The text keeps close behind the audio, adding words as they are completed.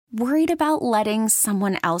Worried about letting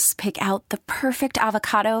someone else pick out the perfect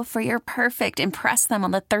avocado for your perfect impress them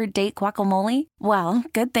on the third date guacamole? Well,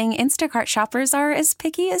 good thing Instacart shoppers are as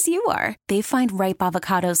picky as you are. They find ripe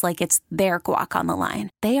avocados like it's their guac on the line.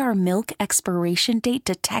 They are milk expiration date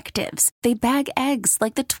detectives. They bag eggs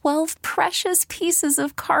like the 12 precious pieces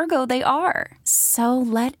of cargo they are. So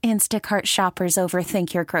let Instacart shoppers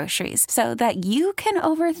overthink your groceries so that you can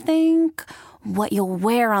overthink what you'll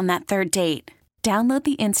wear on that third date. Download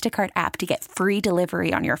the Instacart app to get free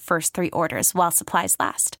delivery on your first 3 orders while supplies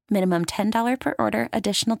last. Minimum $10 per order.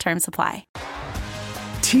 Additional terms apply.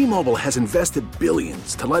 T-Mobile has invested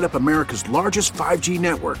billions to light up America's largest 5G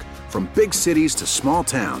network, from big cities to small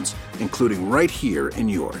towns, including right here in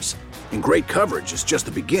yours. And great coverage is just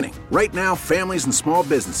the beginning. Right now, families and small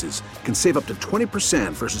businesses can save up to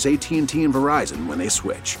 20% versus AT&T and Verizon when they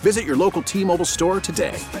switch. Visit your local T-Mobile store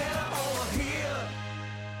today.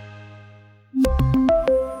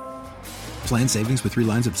 Plan savings with 3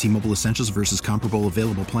 lines of T-Mobile Essentials versus comparable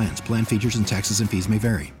available plans. Plan features and taxes and fees may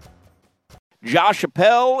vary. Josh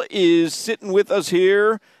Appel is sitting with us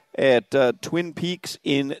here at Twin Peaks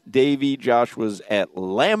in Davie. Josh was at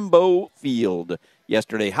Lambeau Field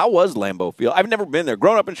yesterday. How was Lambeau Field? I've never been there.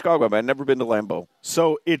 Grown up in Chicago, but I've never been to Lambeau.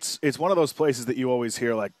 So it's one of those places that you always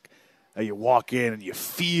hear, like, you walk in and you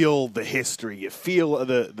feel the history. You feel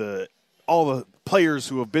all the players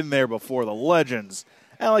who have been there before, the legends.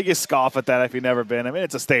 And like you scoff at that if you've never been. I mean,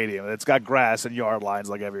 it's a stadium. It's got grass and yard lines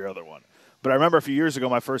like every other one. But I remember a few years ago,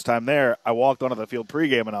 my first time there, I walked onto the field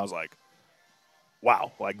pregame and I was like,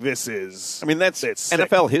 wow, like this is. I mean, it's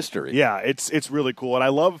NFL history. Yeah, it's really cool. And I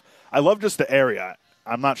love just the area.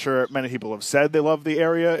 I'm not sure many people have said they love the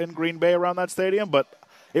area in Green Bay around that stadium, but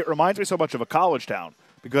it reminds me so much of a college town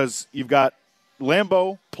because you've got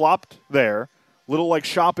Lambeau plopped there, little like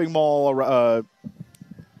shopping mall,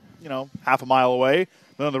 half a mile away.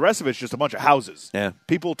 Then the rest of it's just a bunch of houses. Yeah.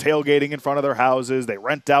 People tailgating in front of their houses. They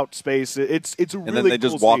rent out space. It's a really cool. And then they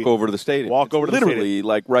just walk over to the stadium. Literally,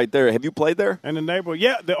 like right there. Have you played there? In the neighborhood.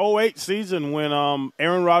 Yeah, the 2008 season when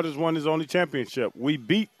Aaron Rodgers won his only championship. We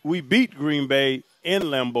beat Green Bay in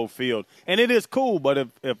Lambeau Field. And it is cool, but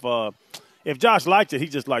if Josh likes it, he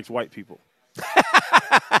just likes white people.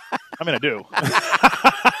 I mean, I do.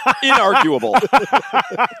 Inarguable.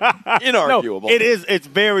 Inarguable. No, it is. It's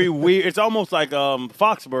very weird. It's almost like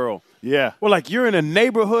Foxborough. Yeah. Well, like you're in a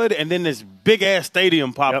neighborhood and then this big-ass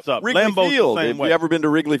stadium pops up. Wrigley Lambeau's Field. The same If way. you ever been to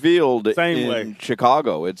Wrigley Field in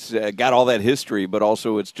Chicago, it's got all that history, but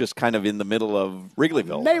also it's just kind of in the middle of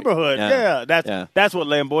Wrigleyville. Neighborhood. Yeah. That's what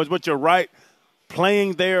Lambeau is. But you're right.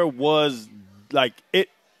 Playing there was like it.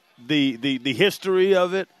 The history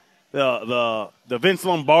of it. The Vince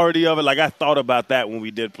Lombardi of it, like I thought about that when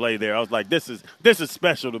we did play there. I was like, this is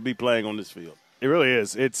special to be playing on this field. It really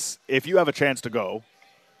is. It's if you have a chance to go.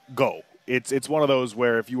 It's one of those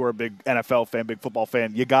where if you are a big NFL fan, big football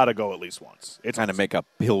fan, you got to go at least once. It's kind of make a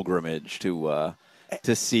pilgrimage to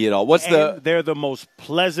see it all. They're the most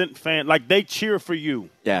pleasant fan. Like they cheer for you.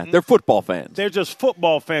 Yeah, they're football fans. They're just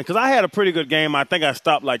football fans. Because I had a pretty good game. I think I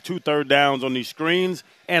stopped like 2 third downs on these screens.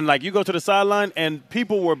 And like you go to the sideline and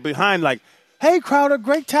people were behind like, hey, Crowder,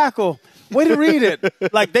 great tackle. Way to read it.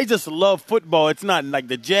 Like they just love football. It's not like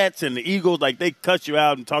the Jets and the Eagles. Like they cut you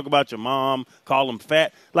out and talk about your mom, call them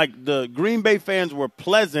fat. Like the Green Bay fans were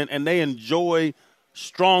pleasant and they enjoy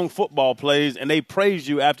strong football plays, and they praise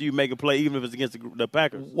you after you make a play, even if it's against the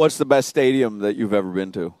Packers. What's the best stadium that you've ever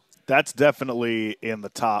been to? That's definitely in the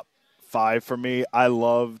top 5 for me. I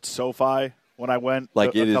loved SoFi when I went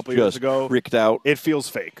a couple years ago. Tricked out. It feels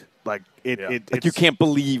fake. Like like you can't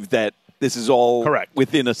believe that this is all correct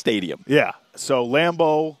within a stadium. Yeah. So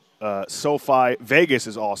Lambeau, SoFi, Vegas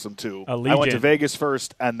is awesome too. I went to Vegas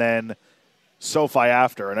first and then SoFi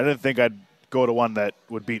after, and I didn't think I'd go to one that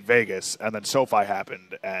would beat Vegas, and then SoFi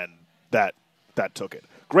happened, and that took it.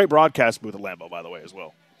 Great broadcast booth at Lambeau, by the way, as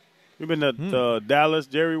well. You've been to Dallas,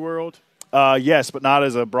 Jerry World? Yes, but not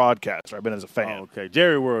as a broadcaster. I've been as a fan. Oh, okay.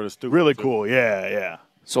 Jerry World is stupid. Really cool, yeah.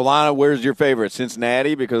 Solana, where's your favorite?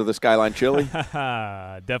 Cincinnati because of the Skyline Chili?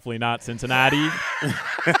 Definitely not Cincinnati.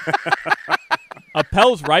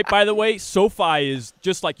 Appel's right, by the way. SoFi is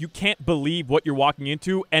just like you can't believe what you're walking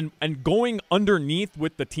into. And going underneath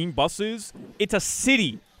with the team buses, it's a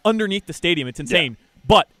city underneath the stadium. It's insane. Yeah.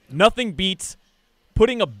 But nothing beats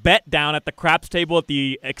putting a bet down at the craps table at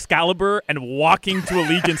the Excalibur and walking to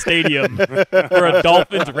Allegiant Stadium for a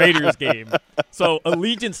Dolphins-Raiders game. So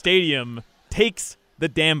Allegiant Stadium takes the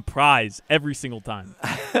damn prize every single time.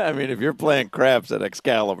 I mean, if you're playing craps at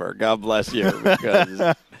Excalibur, God bless you,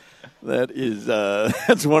 because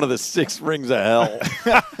that's one of the 6 rings of hell.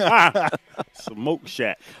 Smoke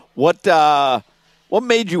shack. What What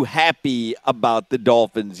made you happy about the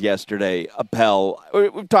Dolphins yesterday, Appel?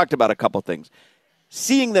 We've talked about a couple things.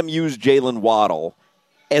 Seeing them use Jalen Waddle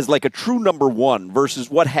as like a true number one versus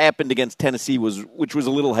what happened against Tennessee, which was a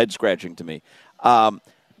little head-scratching to me.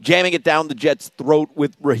 Jamming it down the Jets' throat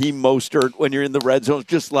with Raheem Mostert when you're in the red zone,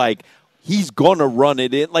 just like he's going to run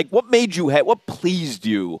it in. Like, what made you what pleased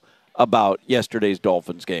you about yesterday's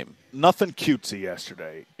Dolphins game? Nothing cutesy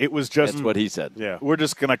yesterday. It was just That's what he said. Yeah, we're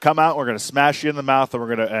just gonna come out. We're gonna smash you in the mouth, and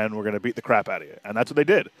we're gonna beat the crap out of you. And that's what they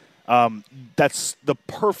did. That's the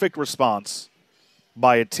perfect response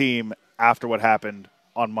by a team after what happened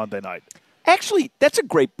on Monday night. Actually, that's a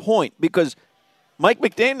great point because Mike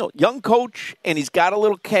McDaniel, young coach, and he's got a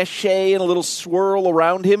little cachet and a little swirl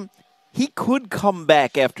around him. He could come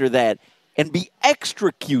back after that and be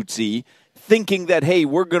extra cutesy, thinking that, hey,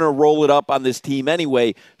 we're going to roll it up on this team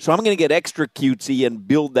anyway, so I'm going to get extra cutesy and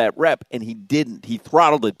build that rep. And he didn't. He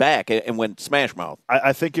throttled it back and went smash mouth.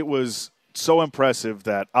 I think it was so impressive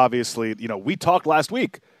that obviously, we talked last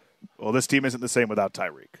week. Well, this team isn't the same without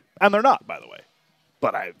Tyreek. And they're not, by the way.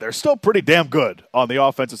 But they're still pretty damn good on the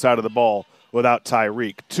offensive side of the ball without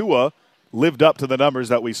Tyreek. Tua lived up to the numbers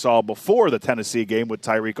that we saw before the Tennessee game with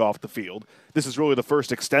Tyreek off the field. This is really the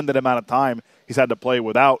first extended amount of time he's had to play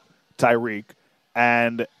without Tyreek,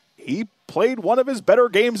 and he played one of his better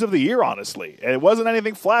games of the year, honestly. And it wasn't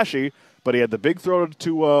anything flashy, but he had the big throw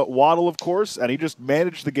to Waddle, of course, and he just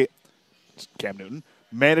managed the game. Cam Newton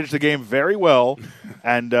managed the game very well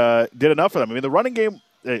and did enough for them. I mean, the running game,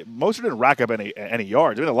 Mostert didn't rack up any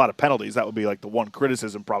yards. I mean, a lot of penalties. That would be like the one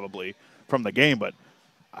criticism probably from the game, but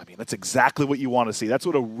I mean, that's exactly what you want to see. That's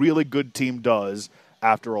what a really good team does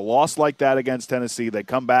after a loss like that against Tennessee. They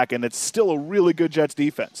come back, and it's still a really good Jets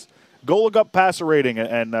defense. Go look up passer rating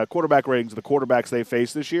and quarterback ratings of the quarterbacks they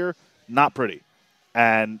faced this year. Not pretty.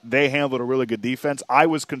 And they handled a really good defense. I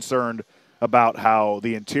was concerned about how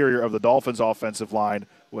the interior of the Dolphins' offensive line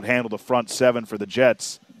would handle the front seven for the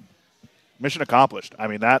Jets. Mission accomplished. I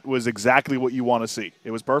mean, that was exactly what you want to see. It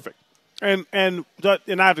was perfect. And I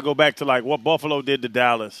have to go back to, like, what Buffalo did to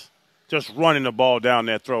Dallas, just running the ball down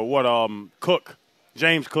their throat. What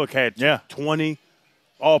James Cook had 20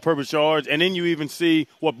 all-purpose yards. And then you even see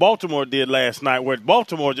what Baltimore did last night, where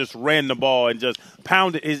Baltimore just ran the ball and just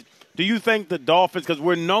pounded. Do you think the Dolphins, because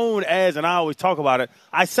we're known as, and I always talk about it,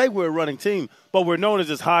 I say we're a running team, but we're known as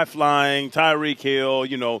this high-flying, Tyreek Hill,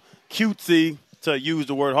 cutesy, to use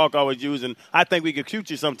the word Hawk always uses, and I think we get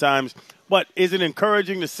cutesy sometimes. But is it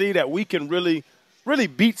encouraging to see that we can really, really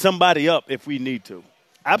beat somebody up if we need to?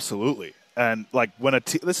 Absolutely. And like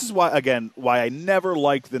this is why I never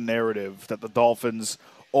liked the narrative that the Dolphins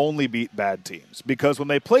only beat bad teams, because when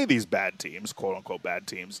they play these bad teams, quote unquote bad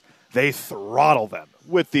teams, they throttle them,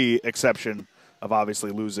 with the exception of obviously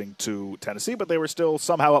losing to Tennessee, but they were still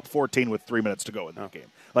somehow up 14 with 3 minutes to go in that game.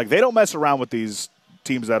 Like, they don't mess around with these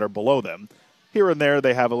teams that are below them. Here and there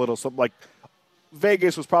they have a little something, like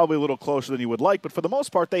Vegas was probably a little closer than you would like, but for the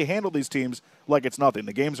most part they handle these teams like it's nothing.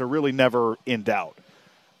 The games are really never in doubt.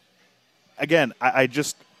 Again, I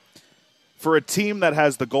just, for a team that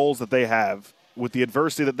has the goals that they have, with the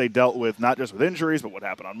adversity that they dealt with, not just with injuries, but what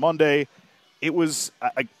happened on Monday, it was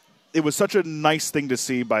such a nice thing to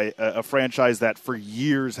see by a franchise that for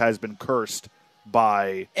years has been cursed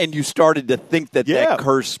by. And you started to think that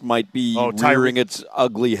curse might be rearing its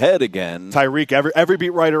ugly head again. Tyreek, every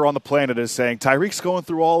beat writer on the planet is saying, Tyreek's going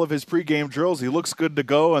through all of his pregame drills. He looks good to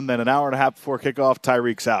go, and then an hour and a half before kickoff,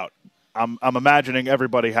 Tyreek's out. I'm imagining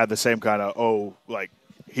everybody had the same kind of,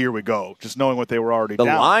 here we go, just knowing what they were already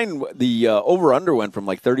down. The over-under went from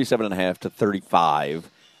like 37.5 to 35.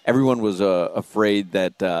 Everyone was afraid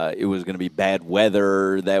that it was going to be bad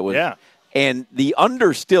weather. And the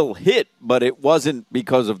under still hit, but it wasn't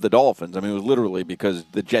because of the Dolphins. I mean, it was literally because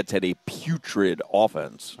the Jets had a putrid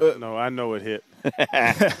offense. No, I know it hit.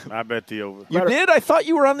 I bet the over. You did? I thought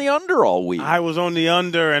you were on the under all week. I was on the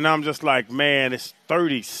under, and I'm just like, man, it's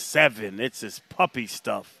 37. It's this puppy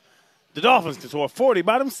stuff. The Dolphins can score 40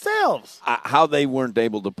 by themselves. How they weren't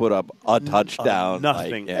able to put up a touchdown.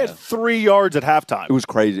 Nothing. They had 3 yards at halftime. It was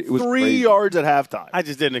crazy. It was 3 yards at halftime. I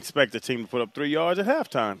just didn't expect the team to put up 3 yards at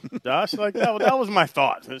halftime. Josh, like that was my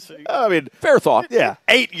thought. I mean, fair thought. Yeah.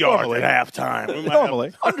 8 yards at halftime.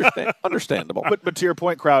 Normally. Understandable. But to your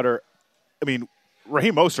point, Crowder, I mean,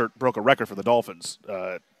 Raheem Mostert broke a record for the Dolphins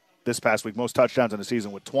this past week, most touchdowns in a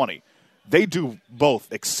season with 20. They do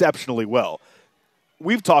both exceptionally well.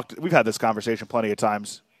 We've had this conversation plenty of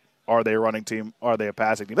times. Are they a running team? Are they a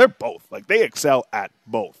passing team? They're both. Like, they excel at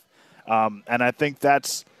both. And I think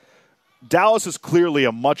that's Dallas is clearly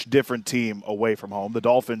a much different team away from home. The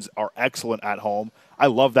Dolphins are excellent at home. I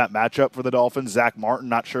love that matchup for the Dolphins. Zach Martin,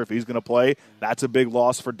 not sure if he's going to play. That's a big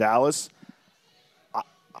loss for Dallas.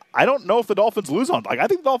 I don't know if the Dolphins lose on. I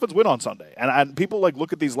think the Dolphins win on Sunday. And people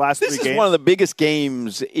look at these last three games. This is one of the biggest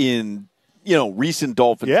games in recent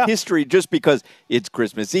Dolphins history, just because it's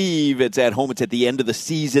Christmas Eve, it's at home, it's at the end of the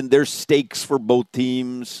season. There's stakes for both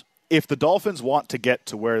teams. If the Dolphins want to get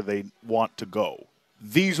to where they want to go,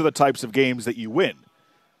 these are the types of games that you win.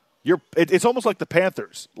 It's almost like the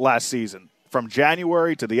Panthers last season. From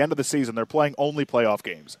January to the end of the season, they're playing only playoff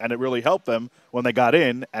games, and it really helped them when they got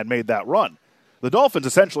in and made that run. The Dolphins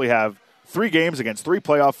essentially have 3 games against 3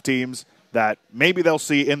 playoff teams that maybe they'll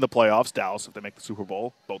see in the playoffs. Dallas, if they make the Super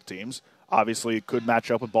Bowl, both teams. Obviously, could match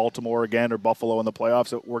up with Baltimore again or Buffalo in the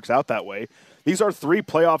playoffs. It works out that way. These are 3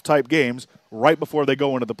 playoff-type games right before they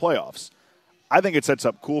go into the playoffs. I think it sets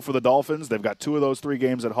up cool for the Dolphins. They've got 2 of those 3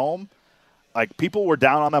 games at home. People were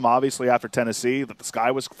down on them, obviously, after Tennessee, that the sky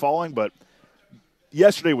was falling, but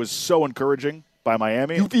yesterday was so encouraging by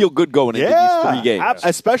Miami. You feel good going into these 3 games.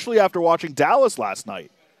 Especially after watching Dallas last night.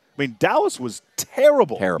 I mean, Dallas was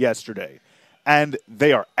terrible yesterday, and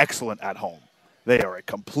they are excellent at home. They are a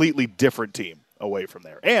completely different team away from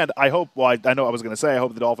there. And I hope, I know I was going to say, I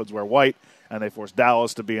hope the Dolphins wear white, and they force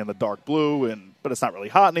Dallas to be in the dark blue, but it's not really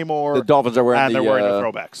hot anymore. The Dolphins are wearing they're wearing the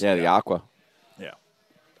throwbacks. Yeah, the aqua. Yeah.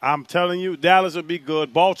 I'm telling you, Dallas will be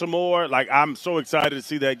good. Baltimore, I'm so excited to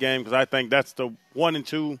see that game because I think that's the 1 and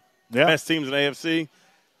 2 best teams in the AFC.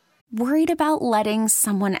 Worried about letting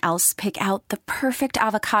someone else pick out the perfect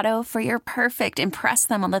avocado for your perfect impress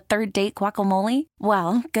them on the third date guacamole?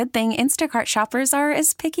 Well, good thing Instacart shoppers are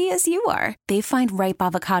as picky as you are. They find ripe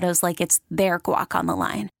avocados like it's their guac on the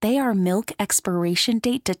line. They are milk expiration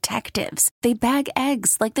date detectives. They bag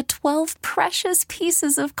eggs like the 12 precious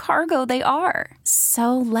pieces of cargo they are.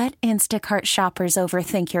 So let Instacart shoppers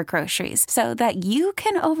overthink your groceries so that you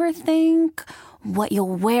can overthink what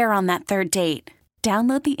you'll wear on that third date.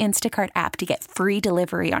 Download the Instacart app to get free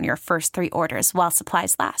delivery on your first 3 orders while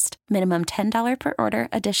supplies last. Minimum $10 per order.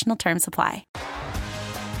 Additional terms apply.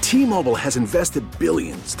 T-Mobile has invested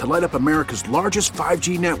billions to light up America's largest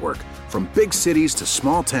 5G network, from big cities to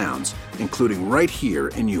small towns, including right here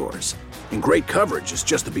in yours. And great coverage is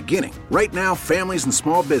just the beginning. Right now, families and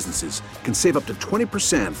small businesses can save up to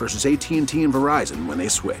 20% versus AT&T and Verizon when they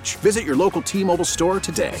switch. Visit your local T-Mobile store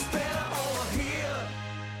today.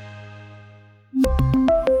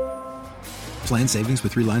 Plan savings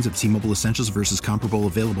with 3 lines of T-Mobile Essentials versus comparable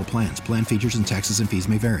available plans. Plan features and taxes and fees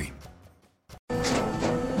may vary.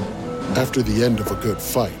 After the end of a good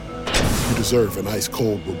fight, you deserve an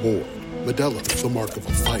ice-cold reward. Modelo is the mark of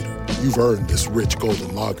a fighter. You've earned this rich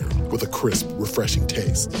golden lager with a crisp, refreshing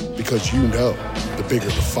taste. Because you know, the bigger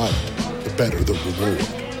the fight, the better the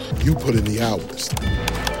reward. You put in the hours,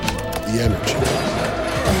 the energy,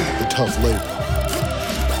 the tough labor.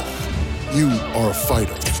 You are a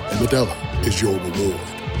fighter, and Modelo is your reward.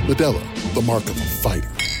 Modelo, the mark of a fighter.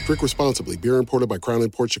 Drink responsibly. Beer imported by Crown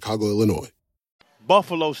Imports, Chicago, Illinois.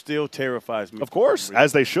 Buffalo still terrifies me. Of course,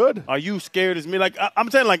 as they should. Are you scared as me? I'm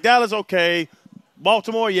saying, Dallas, okay.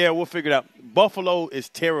 Baltimore, we'll figure it out. Buffalo is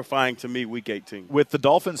terrifying to me week 18. With the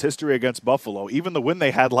Dolphins' history against Buffalo, even the win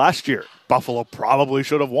they had last year, Buffalo probably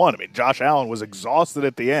should have won. I mean, Josh Allen was exhausted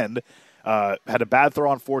at the end, had a bad throw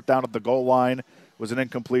on 4th down at the goal line, was an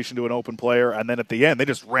incompletion to an open player, and then at the end, they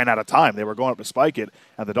just ran out of time. They were going up to spike it,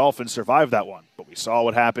 and the Dolphins survived that one. But we saw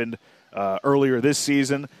what happened earlier this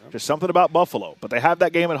season. Just something about Buffalo. But they have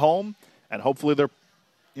that game at home, and hopefully they're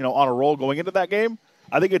on a roll going into that game.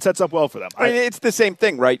 I think it sets up well for them. I mean, it's the same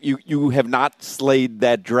thing, right? You have not slayed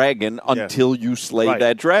that dragon until you slay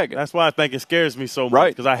that dragon. That's why I think it scares me so much,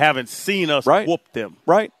 because I haven't seen us whoop them.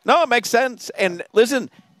 Right. No, it makes sense. And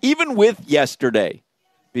listen, even with yesterday,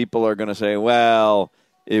 people are going to say, well,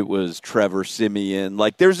 it was Trevor Siemian.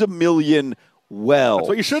 There's a million wells. That's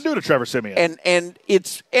what you should do to Trevor Siemian. And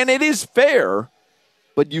it is fair,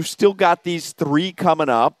 but you still got these 3 coming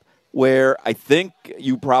up where I think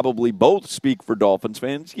you probably both speak for Dolphins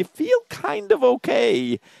fans. You feel kind of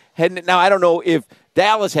okay. Now, I don't know if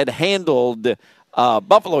Dallas had handled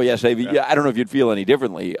Buffalo yesterday. Yeah. I don't know if you'd feel any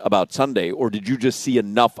differently about Sunday, or did you just see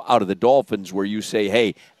enough out of the Dolphins where you say,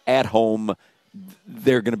 hey, at home,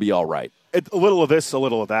 they're going to be all right? A little of this, a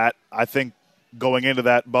little of that. I think going into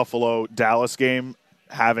that Buffalo-Dallas game,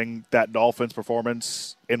 having that Dolphins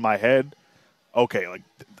performance in my head, I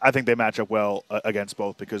think they match up well against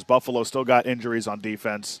both, because Buffalo still got injuries on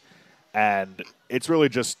defense, and it's really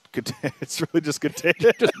just contagious.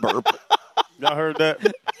 Just burp. Y'all heard that?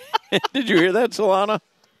 Did you hear that, Solana?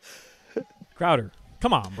 Crowder,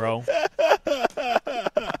 come on, bro.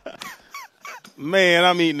 Man,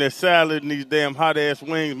 I'm eating this salad and these damn hot-ass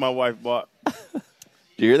wings my wife bought. Do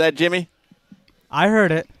you hear that, Jimmy? I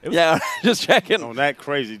heard it. Yeah, just checking. Oh, that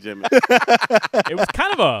crazy, Jimmy. It was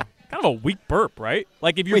kind of a weak burp, right?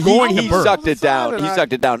 Like if you're going to he burp. sucked it down. He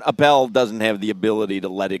sucked it down. Appel doesn't have the ability to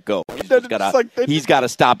let it go. He's got to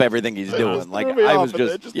stop everything he's doing. Like I was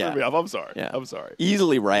just threw me off. I'm sorry. Yeah. I'm sorry.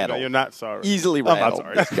 Easily rattled. No, you're not sorry. Easily I'm rattled.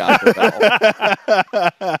 not sorry. Josh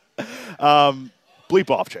Appel. Bleep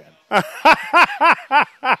off, Chan.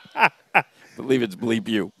 I believe it's bleep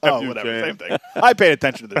you. Oh, whatever. Same thing. I paid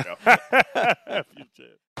attention to the show.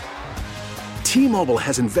 T-Mobile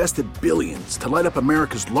has invested billions to light up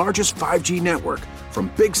America's largest 5G network, from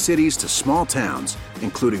big cities to small towns,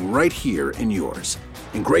 including right here in yours.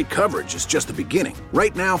 And great coverage is just the beginning.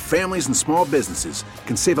 Right now, families and small businesses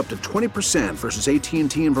can save up to 20% versus AT&T and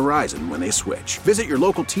Verizon when they switch. Visit your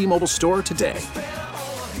local T-Mobile store today.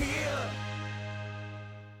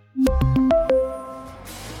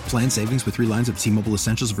 Plan savings with 3 lines of T-Mobile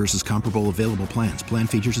Essentials versus comparable available plans. Plan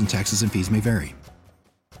features and taxes and fees may vary.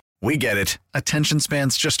 We get it. Attention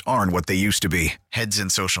spans just aren't what they used to be. Heads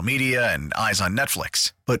in social media and eyes on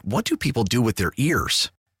Netflix. But what do people do with their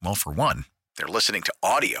ears? Well, for one, they're listening to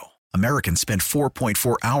audio. Americans spend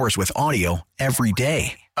 4.4 hours with audio every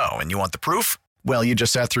day. Oh, and you want the proof? Well, you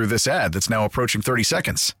just sat through this ad that's now approaching 30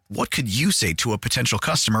 seconds. What could you say to a potential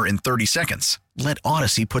customer in 30 seconds? Let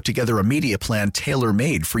Odyssey put together a media plan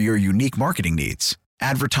tailor-made for your unique marketing needs.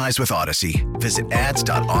 Advertise with Odyssey. Visit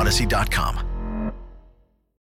ads.odyssey.com.